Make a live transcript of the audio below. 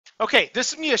Okay,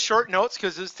 this is me a short notes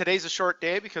because today's a short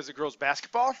day because of girls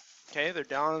basketball. Okay, they're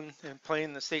down and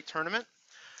playing the state tournament.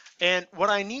 And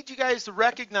what I need you guys to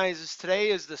recognize is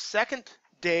today is the second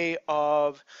day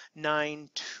of 9-2.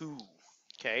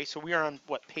 Okay, so we are on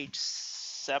what, page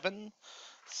 7,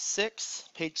 6?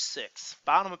 Page 6,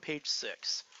 bottom of page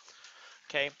 6.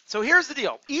 Okay, so here's the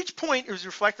deal. Each point is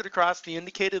reflected across the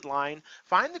indicated line.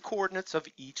 Find the coordinates of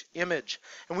each image.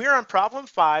 And we are on problem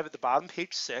 5 at the bottom of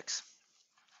page 6.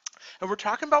 And we're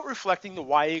talking about reflecting the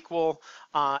y equal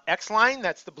x line.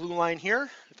 That's the blue line here.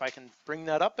 If I can bring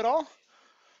that up at all.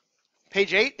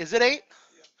 Page 8, is it 8?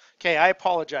 Okay, I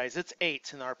apologize. It's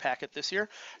 8 in our packet this year.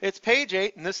 It's page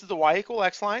 8, and this is the y equal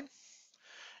x line.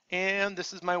 And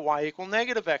this is my y equal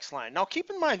negative x line. Now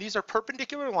keep in mind, these are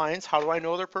perpendicular lines. How do I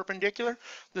know they're perpendicular?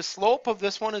 The slope of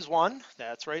this one is 1.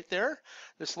 That's right there.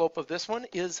 The slope of this one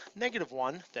is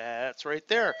 -1. That's right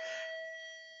there.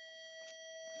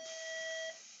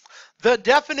 The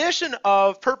definition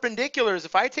of perpendicular is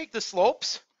if I take the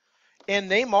slopes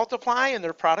and they multiply and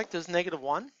their product is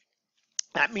 -1,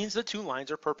 that means the two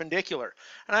lines are perpendicular.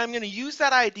 And I'm going to use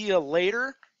that idea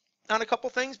later on a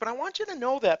couple things, but I want you to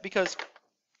know that because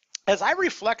as I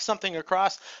reflect something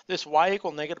across this y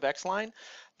equal negative x line,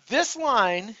 this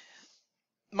line,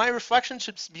 my reflection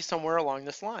should be somewhere along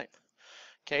this line.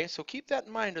 Okay, so keep that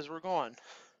in mind as we're going.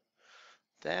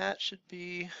 That should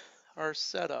be our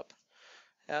setup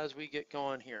as we get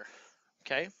going here.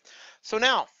 Okay, so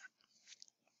now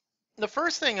the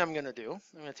first thing I'm going to do,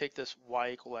 I'm going to take this y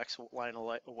equal x line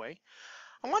away.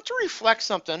 I want to reflect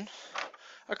something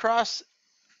across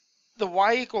the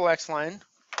y equal x line,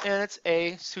 and it's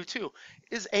a to 2.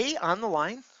 Is a on the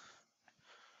line?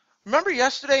 Remember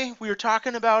yesterday we were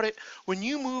talking about it, when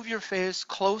you move your face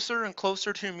closer and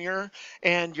closer to the mirror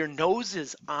and your nose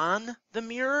is on the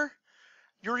mirror,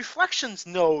 your reflection's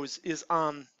nose is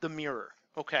on the mirror,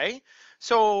 okay?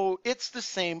 So it's the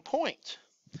same point.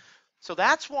 So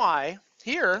that's why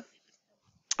here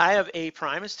I have a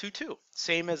prime is 2, 2,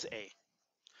 same as a.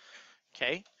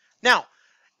 Okay. Now,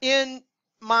 in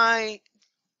my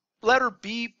letter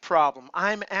B problem,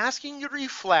 I'm asking you to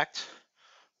reflect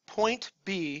point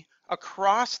B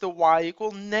across the y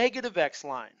equal negative x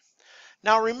line.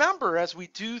 Now remember, as we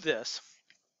do this,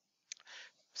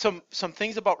 some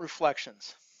things about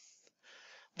reflections.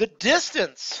 The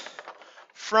distance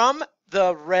from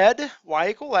the red y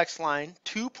equal x line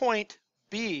to point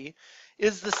B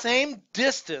is the same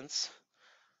distance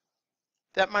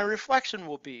that my reflection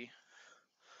will be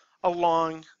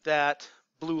along that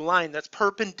blue line that's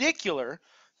perpendicular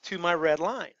to my red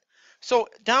line. So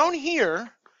down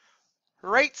here,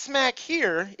 right smack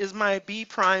here is my B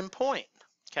prime point,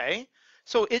 okay?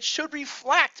 So it should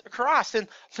reflect across, and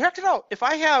check it out. If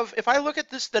I look at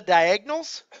this, the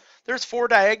diagonals, there's 4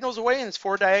 diagonals away and it's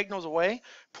 4 diagonals away.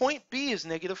 Point B is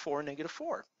 -4,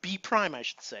 -4. B prime, I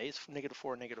should say, is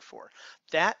 -4, -4.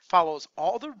 That follows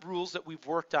all the rules that we've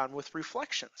worked on with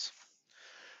reflections.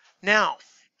 Now,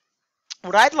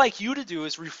 what I'd like you to do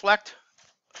is reflect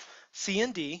C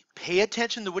and D, pay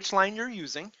attention to which line you're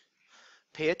using,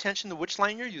 pay attention to which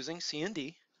line you're using, C and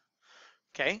D,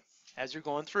 okay, as you're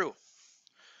going through.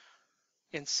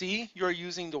 In C, you're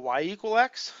using the y equal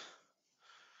x,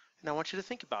 and I want you to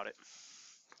think about it,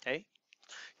 okay?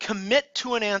 Commit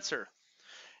to an answer.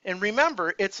 And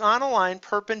remember, it's on a line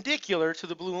perpendicular to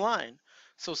the blue line.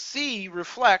 So C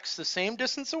reflects the same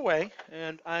distance away,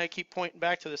 and I keep pointing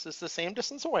back to this, it's the same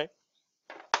distance away.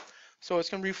 So it's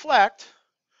going to reflect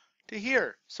to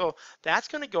here. So that's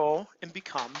going to go and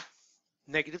become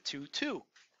 -2, 2.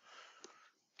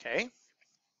 Okay.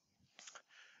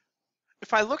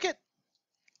 If I look at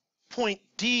point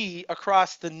D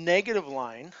across the negative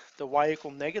line, the y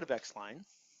equal negative x line,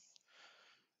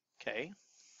 okay,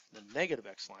 the negative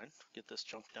x line, get this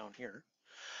chunk down here,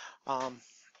 I'm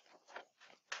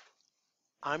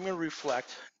going to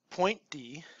reflect point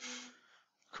D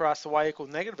across the y equal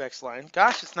negative x line.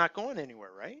 Gosh, it's not going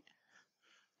anywhere, right?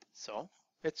 So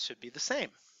it should be the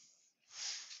same.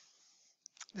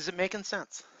 Is it making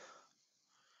sense?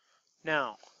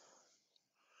 Now,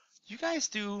 you guys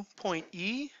do point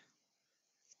E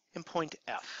and point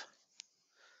F.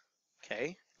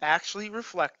 Okay, actually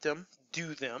reflect them,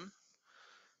 do them,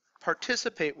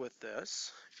 participate with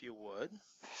this, if you would,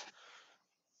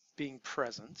 being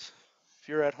present. If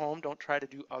you're at home, don't try to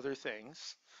do other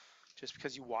things. Just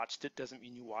because you watched it doesn't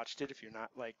mean you watched it if you're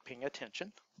not like paying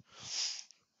attention.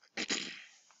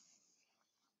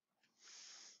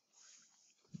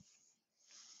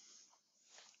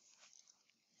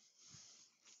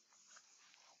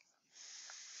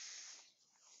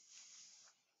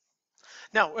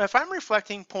 Now, if I'm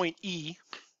reflecting point E,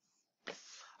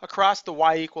 across the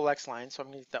y equal x line. So I'm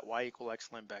going to get that y equal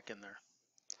x line back in there.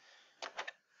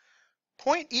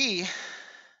 Point E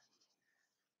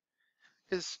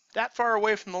is that far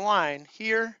away from the line,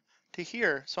 here to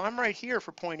here. So I'm right here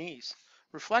for point E's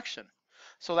reflection.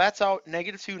 So that's out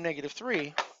 -2,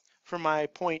 -3 for my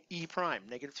point E prime,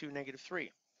 -2,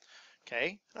 -3.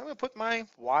 Okay, I'm going to put my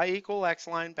y equal x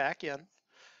line back in.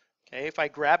 Okay, if I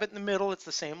grab it in the middle, it's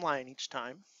the same line each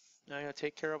time. Now I'm going to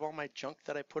take care of all my junk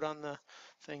that I put on the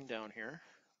thing down here.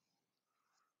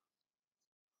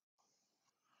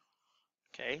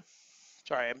 Okay,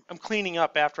 sorry, I'm cleaning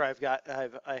up after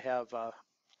I have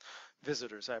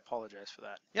visitors. I apologize for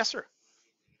that. Yes, sir.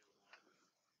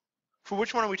 For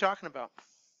which one are we talking about?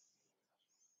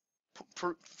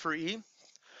 For E?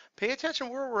 Pay attention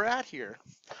where we're at here.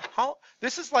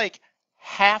 This is like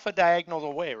half a diagonal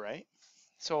away, right?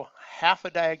 So half a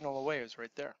diagonal away is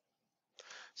right there.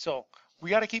 So we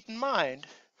got to keep in mind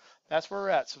that's where we're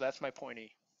at. So that's my point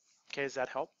E. Okay, does that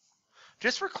help?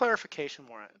 Just for clarification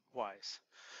wise.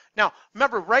 Now,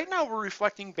 remember, right now we're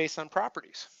reflecting based on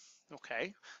properties.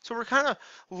 Okay, so we're kind of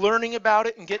learning about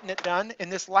it and getting it done. In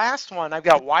this last one, I've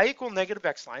got y equal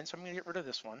 -x line, so I'm going to get rid of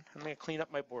this one. I'm going to clean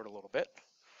up my board a little bit.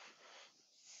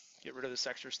 Get rid of this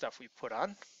extra stuff we put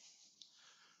on.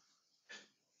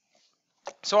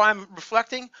 So I'm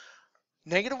reflecting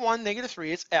 -1,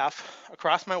 -3, it's F,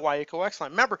 across my y equal x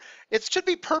line. Remember, it should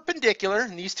be perpendicular,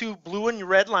 and these two blue and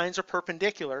red lines are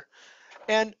perpendicular.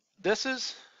 And this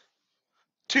is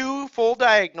two full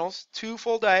diagonals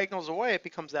away, it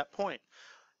becomes that point.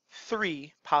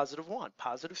 3, +1,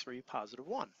 +3,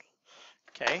 +1.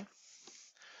 Okay?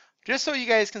 Just so you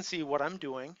guys can see what I'm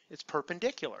doing, it's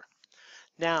perpendicular.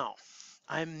 Now,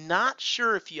 I'm not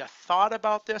sure if you thought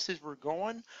about this as we're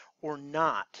going or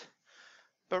not,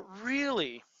 but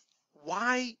really,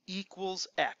 y equals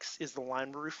x is the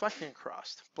line we're reflecting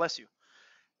across. Bless you.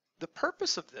 The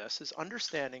purpose of this is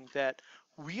understanding that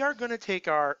we are going to take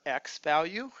our x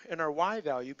value and our y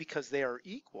value because they are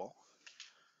equal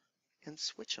and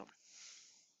switch them.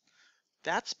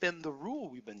 That's been the rule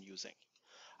we've been using.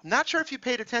 I'm not sure if you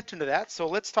paid attention to that, so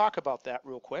let's talk about that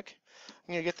real quick. I'm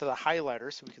going to get to the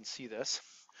highlighter so we can see this.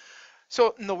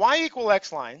 So in the y equal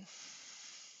x line,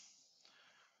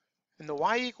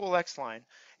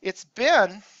 it's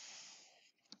been,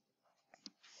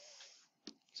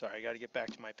 sorry, I got to get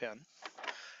back to my pen.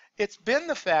 It's been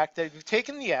the fact that you've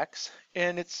taken the x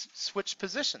and it's switched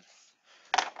position.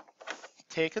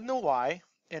 Taken the y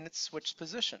and it's switched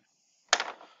position.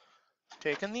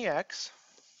 Taken the x,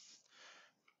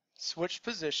 switched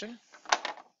position.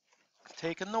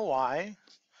 Taken the y,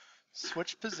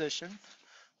 switched position.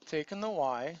 Taken the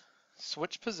y,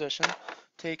 switch position,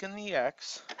 taken the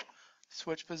x,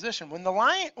 switch position. When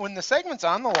the segment's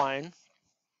on the line,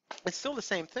 it's still the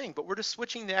same thing, but we're just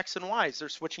switching the x and y's. They're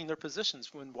switching their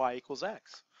positions when y equals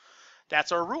x.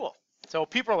 That's our rule. So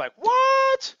people are like,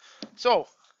 what? So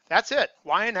that's it.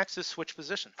 Y and x is switch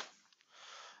position.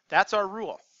 That's our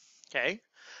rule. Okay.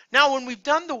 Now when we've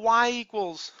done the y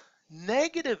equals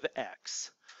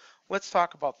 -x, let's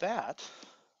talk about that.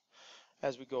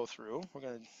 As we go through, we're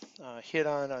going to hit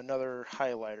on another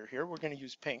highlighter here. We're going to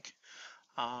use pink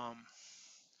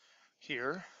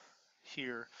here,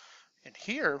 here, and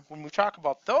here. When we talk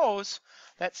about those,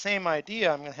 that same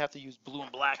idea, I'm going to have to use blue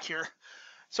and black here.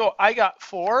 So I got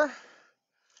 4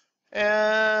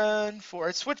 and 4.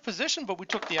 It switched position, but we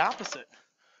took the opposite.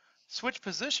 Switch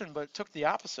position, but it took the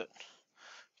opposite.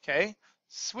 Okay,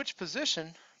 switch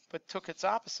position, but took its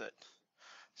opposite.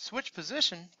 Switch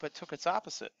position, but took its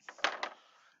opposite.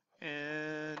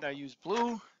 And I used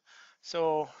blue,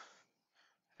 so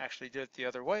actually did it the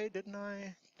other way, didn't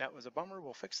I? That was a bummer,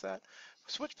 we'll fix that.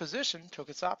 Switch position took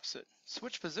its opposite.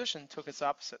 Switch position took its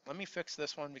opposite. Let me fix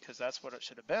this one because that's what it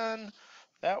should have been.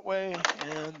 That way,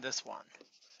 and this one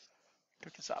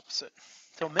took its opposite.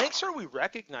 So make sure we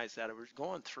recognize that as we're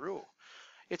going through.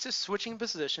 It's just switching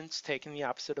positions, taking the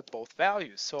opposite of both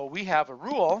values. So we have a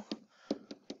rule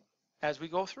as we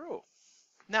go through.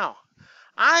 Now,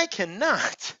 I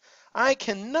cannot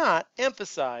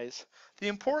emphasize the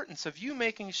importance of you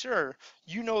making sure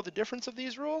you know the difference of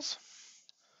these rules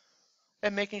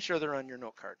and making sure they're on your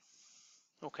note card.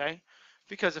 Okay?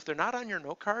 Because if they're not on your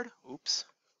note card, oops,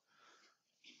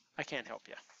 I can't help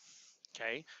you.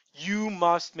 Okay? You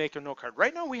must make a note card.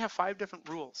 Right now we have 5 different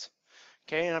rules.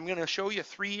 Okay? And I'm going to show you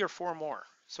 3 or 4 more.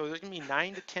 So there's going to be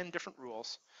 9 to 10 different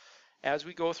rules as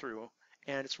we go through.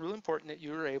 And it's really important that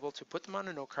you're able to put them on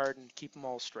a note card and keep them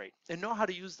all straight and know how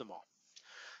to use them all.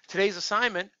 Today's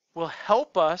assignment will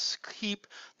help us keep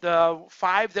the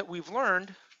 5 that we've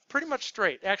learned pretty much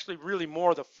straight. Actually, really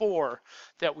more the 4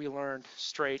 that we learned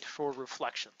straight for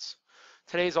reflections.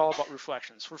 Today's all about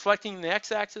reflections. Reflecting the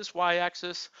x-axis,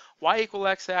 y-axis, y equal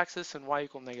x-axis, and y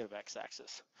equal negative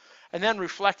x-axis. And then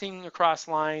reflecting across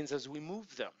lines as we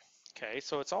move them. Okay,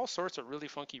 so it's all sorts of really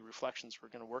funky reflections we're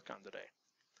going to work on today.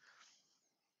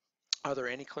 Are there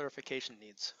any clarification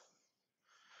needs?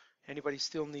 Anybody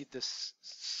still need this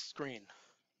screen?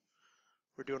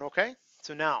 We're doing okay?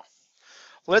 So now,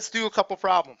 let's do a couple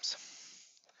problems.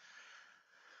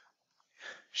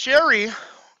 Sherry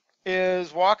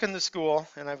is walking to school,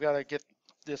 and I've got to get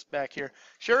this back here.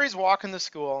 Sherry's walking to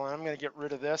school, and I'm going to get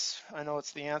rid of this. I know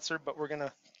it's the answer, but we're going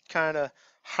to kind of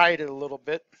hide it a little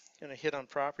bit. Going to hit on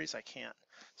properties. I can't.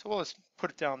 So we'll just put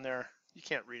it down there. You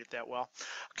can't read it that well.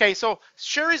 Okay, so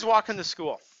Sherry's walking to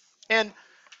school. And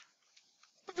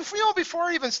before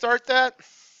I even start that,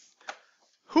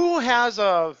 who has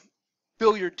a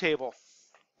billiard table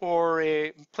or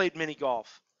played mini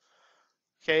golf?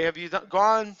 Okay, have you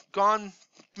gone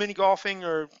mini golfing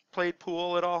or played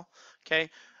pool at all? Okay,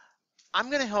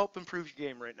 I'm going to help improve your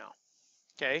game right now.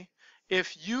 Okay,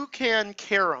 if you can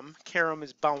carom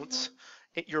is bounce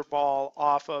your ball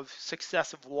off of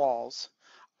successive walls.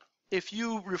 If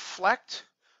you reflect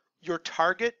your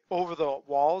target over the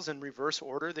walls in reverse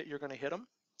order that you're going to hit them,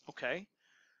 okay,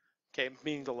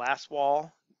 meaning the last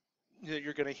wall that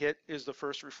you're going to hit is the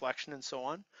first reflection and so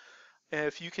on. And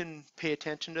if you can pay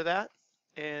attention to that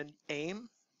and aim,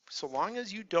 so long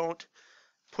as you don't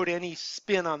put any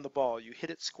spin on the ball, you hit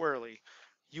it squarely,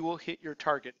 you will hit your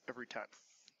target every time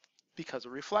because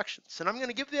of reflections. And I'm going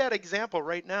to give that example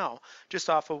right now just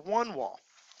off of one wall,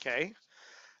 okay?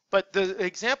 But the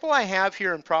example I have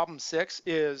here in problem 6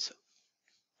 is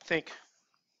think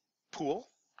pool,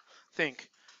 think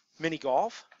mini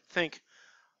golf, think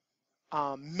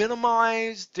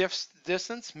minimize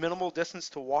distance, minimal distance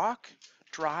to walk,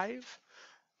 drive,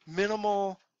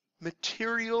 minimal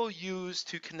material used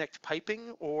to connect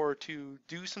piping or to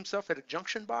do some stuff at a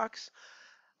junction box.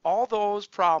 All those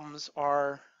problems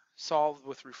are solved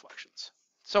with reflections.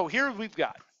 So here we've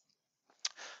got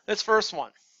this first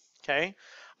one, okay?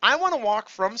 I want to walk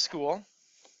from school,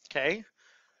 okay,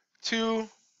 to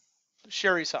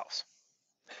Sherry's house,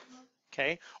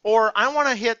 okay? Or I want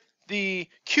to hit the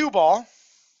cue ball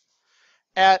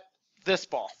at this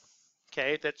ball,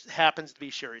 okay, that happens to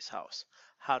be Sherry's house.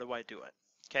 How do I do it?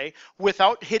 Okay,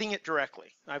 without hitting it directly.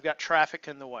 I've got traffic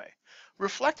in the way.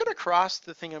 Reflect it across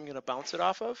the thing I'm going to bounce it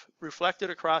off of. Reflect it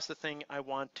across the thing I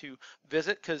want to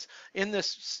visit, because in this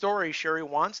story, Sherry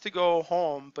wants to go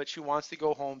home, but she wants to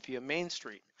go home via Main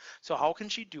Street. So how can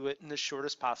she do it in the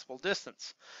shortest possible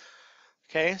distance?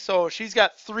 Okay, so she's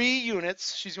got 3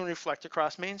 units. She's going to reflect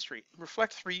across Main Street.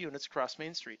 Reflect 3 units across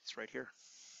Main Street. It's right here.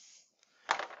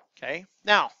 Okay,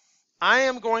 now I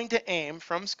am going to aim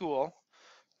from school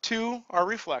to our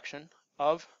reflection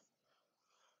of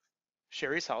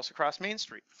Sherry's house across Main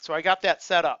Street. So I got that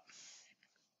set up.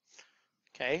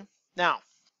 Okay, now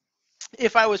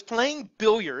if I was playing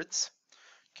billiards,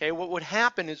 okay, what would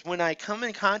happen is when I come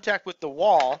in contact with the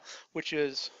wall, which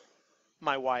is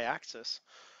my y-axis,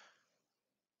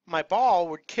 my ball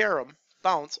would carom,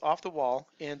 bounce off the wall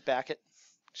and back at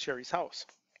Sherry's house.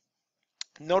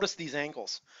 Notice these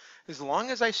angles. As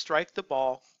long as I strike the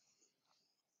ball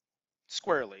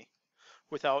squarely,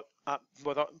 without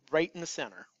right in the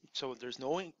center, so there's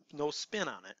no spin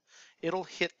on it, it'll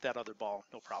hit that other ball,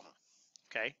 no problem.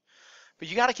 Okay, but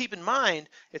you got to keep in mind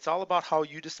it's all about how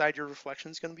you decide your reflection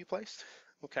is going to be placed.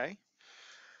 Okay,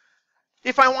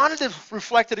 if I wanted to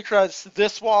reflect it across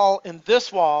this wall and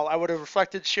this wall, I would have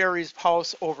reflected Sherry's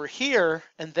house over here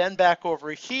and then back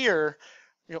over here,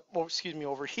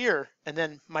 over here, and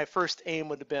then my first aim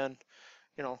would have been,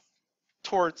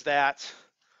 towards that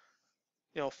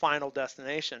final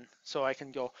destination, so I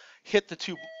can go hit the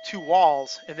two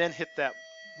walls and then hit that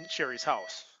Sherry's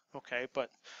house. Okay, but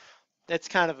that's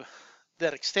kind of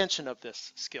that extension of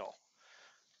this skill.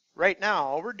 Right now,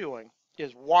 all we're doing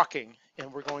is walking,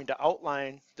 and we're going to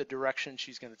outline the direction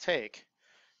she's going to take,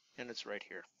 and it's right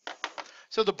here.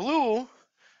 So the blue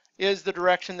is the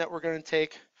direction that we're going to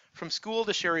take from school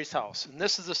to Sherry's house, and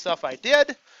this is the stuff I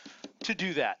did to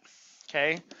do that.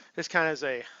 Okay, this kind of is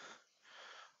a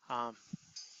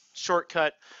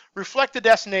shortcut. Reflect the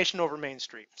destination over Main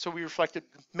Street. So we reflected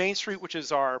Main Street, which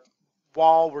is our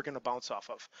wall we're going to bounce off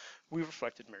of. We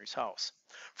reflected Mary's house.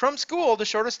 From school, the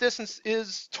shortest distance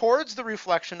is towards the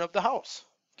reflection of the house,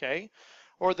 okay?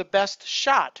 Or the best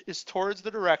shot is towards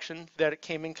the direction that it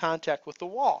came in contact with the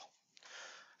wall.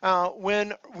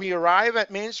 When we arrive at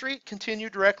Main Street, continue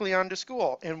directly on to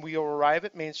school, and we will arrive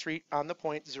at Main Street on the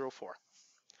point 04.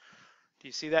 Do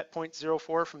you see that point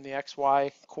 04 from the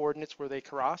XY coordinates where they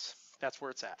cross? That's where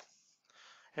it's at.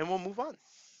 And we'll move on.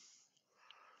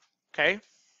 Okay,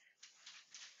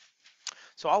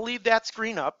 so I'll leave that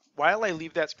screen up. While I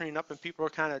leave that screen up and people are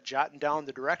kind of jotting down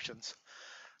the directions,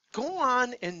 go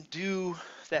on and do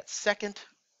that second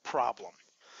problem.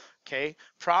 Okay,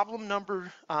 problem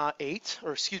number 8,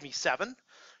 or excuse me, 7.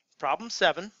 Problem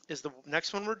 7 is the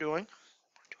next one we're doing.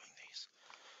 We're doing these.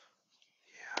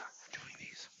 Yeah, we're doing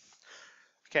these.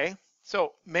 Okay,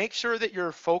 so make sure that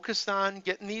you're focused on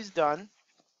getting these done.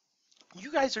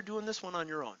 You guys are doing this one on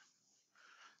your own.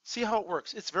 See how it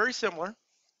works. It's very similar.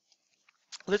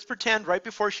 Let's pretend right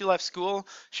before she left school,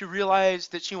 she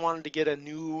realized that she wanted to get a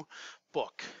new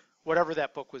book, whatever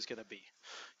that book was going to be.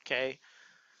 Okay,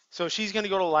 so she's going to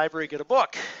go to the library, get a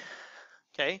book.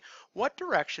 Okay, what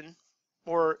direction,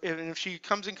 or if she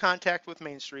comes in contact with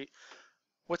Main Street,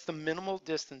 what's the minimal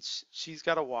distance she's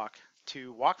got to walk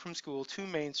from school to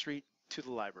Main Street to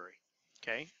the library?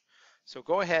 Okay, so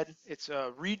go ahead. It's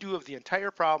a redo of the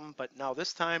entire problem, but now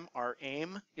this time our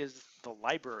aim is the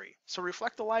library. So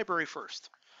reflect the library first.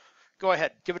 Go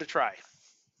ahead, give it a try.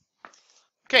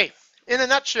 Okay, in a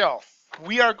nutshell,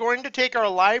 we are going to take our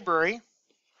library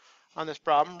on this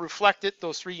problem, reflect it,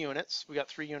 those 3 units. We got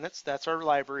 3 units, that's our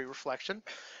library reflection.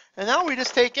 And now we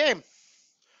just take aim,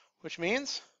 which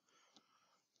means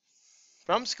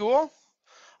from school,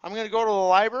 I'm going to go to the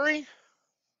library,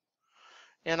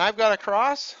 and I've got to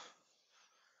cross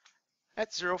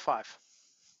at 0.5.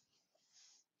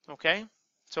 Okay,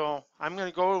 so I'm going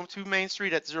to go to Main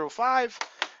Street at 0.5,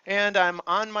 and I'm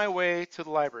on my way to the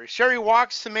library. Sherry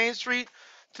walks to Main Street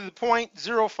to the point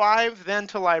 0.5, then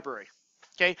to library.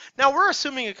 Okay, now we're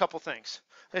assuming a couple things.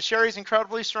 That Sherry's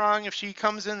incredibly strong. If she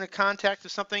comes into contact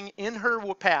with something in her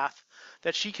path,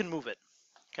 that she can move it.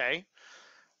 Okay,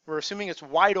 we're assuming it's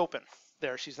wide open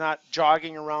there. She's not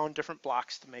jogging around different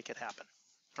blocks to make it happen.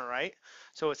 All right,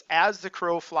 so it's as the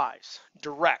crow flies,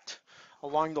 direct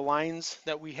along the lines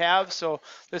that we have. So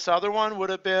this other one would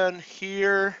have been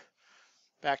here,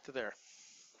 back to there,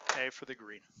 okay, for the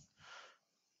green.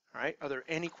 All right, are there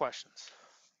any questions?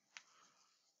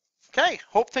 Okay,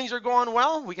 hope things are going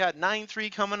well. We got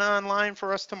 9-3 coming online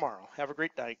for us tomorrow. Have a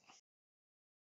great night.